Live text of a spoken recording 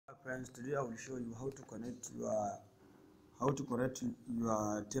friends, today I will show you how to connect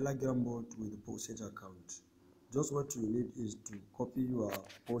your Telegram bot with Forsage account. Just what you need is to copy your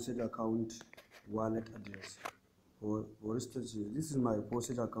Forsage account wallet address. For instance, this is my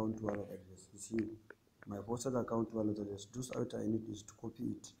Forsage account wallet address. You see my Forsage account wallet address. Just what I need is to copy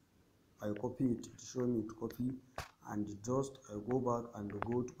it. I copy it to show me to copy, and just I go back and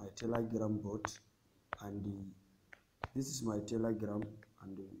go to my Telegram bot, and this is my Telegram,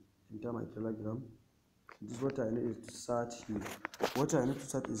 and enter my Telegram. This is what I need is to search here. What I need to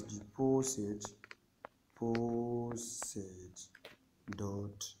search is the Forsage.io.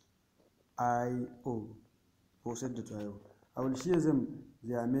 Forsage.io. I will share them.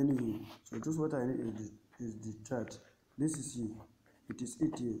 There are many here. So just what I need is the chart. This is here. It is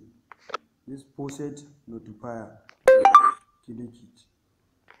it here. This Forsage notifier. Click it.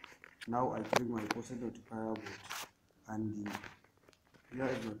 Now I click my Forsage notifier bot, and here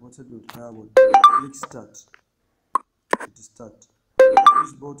is my Forsage notifier bot. Click start. It is start.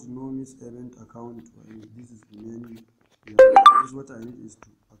 This bot no miss event account. This is the menu. Yeah. This is what I need is to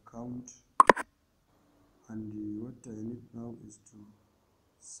account, and what I need now is to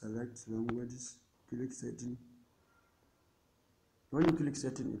select languages. Click setting. When you click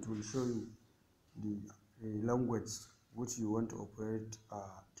setting, it will show you the language which you want to operate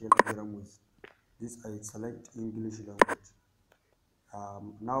Telegram with. This I select English language.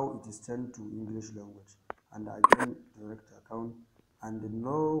 Now it is turned to English language, and I can direct account and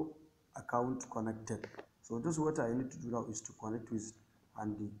no account connected. So this is what I need to do now is to connect with,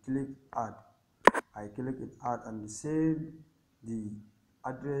 and click add. I click it add and send the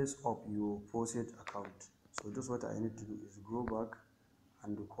address of your Forsage account. So this is what I need to do is go back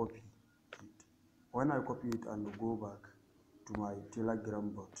and copy it. When I copy it and go back to my Telegram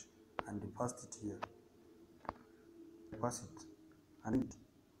bot and paste it here, pass it and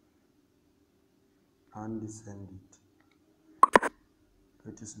send it.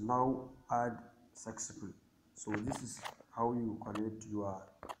 It is now add successful. So this is how you connect your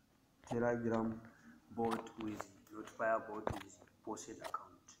Telegram bot with notifier bot with Forsage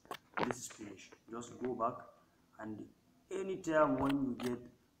account. This is finished. Just go back, and anytime when you get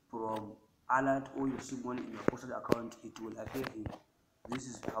from alert or you receive money in your Forsage account, it will appear here. This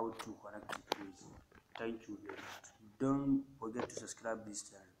is how to connect it with. Thank you very much. Don't forget to subscribe this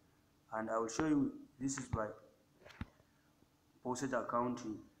channel, and I will show you. This is my Forsage account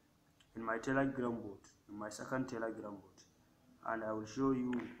in my Telegram bot, in my second Telegram bot, and I will show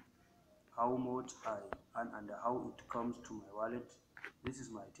you how much I earn and how it comes to my wallet. This is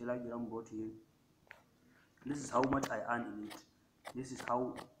my Telegram bot here. This is how much I earn in it. This is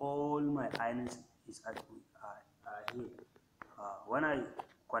how all my earnings is at here. When I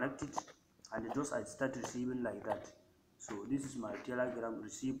connect it and just I start receiving like that. So this is my Telegram.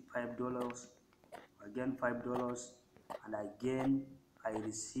 Receive $5, again $5, and again I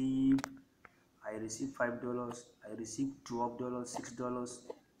receive $5. I receive $12,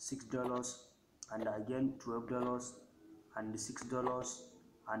 $6, and again $12, and $6,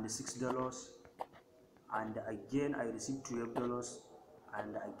 and $6, and again I receive $12,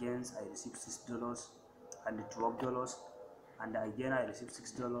 and again I receive $6, and $12, and again I receive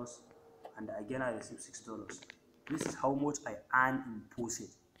 $6, and again I receive $6. This is how much I earn in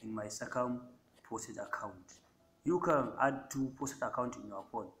Forsage in my second Forsage account. You can add 2 Forsage accounts in your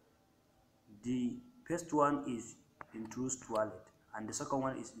phone. The first one is in Trust Wallet, and the second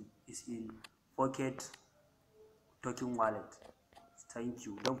one is in Pocket Token Wallet. Thank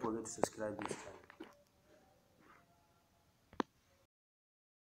you. Don't forget to subscribe this channel.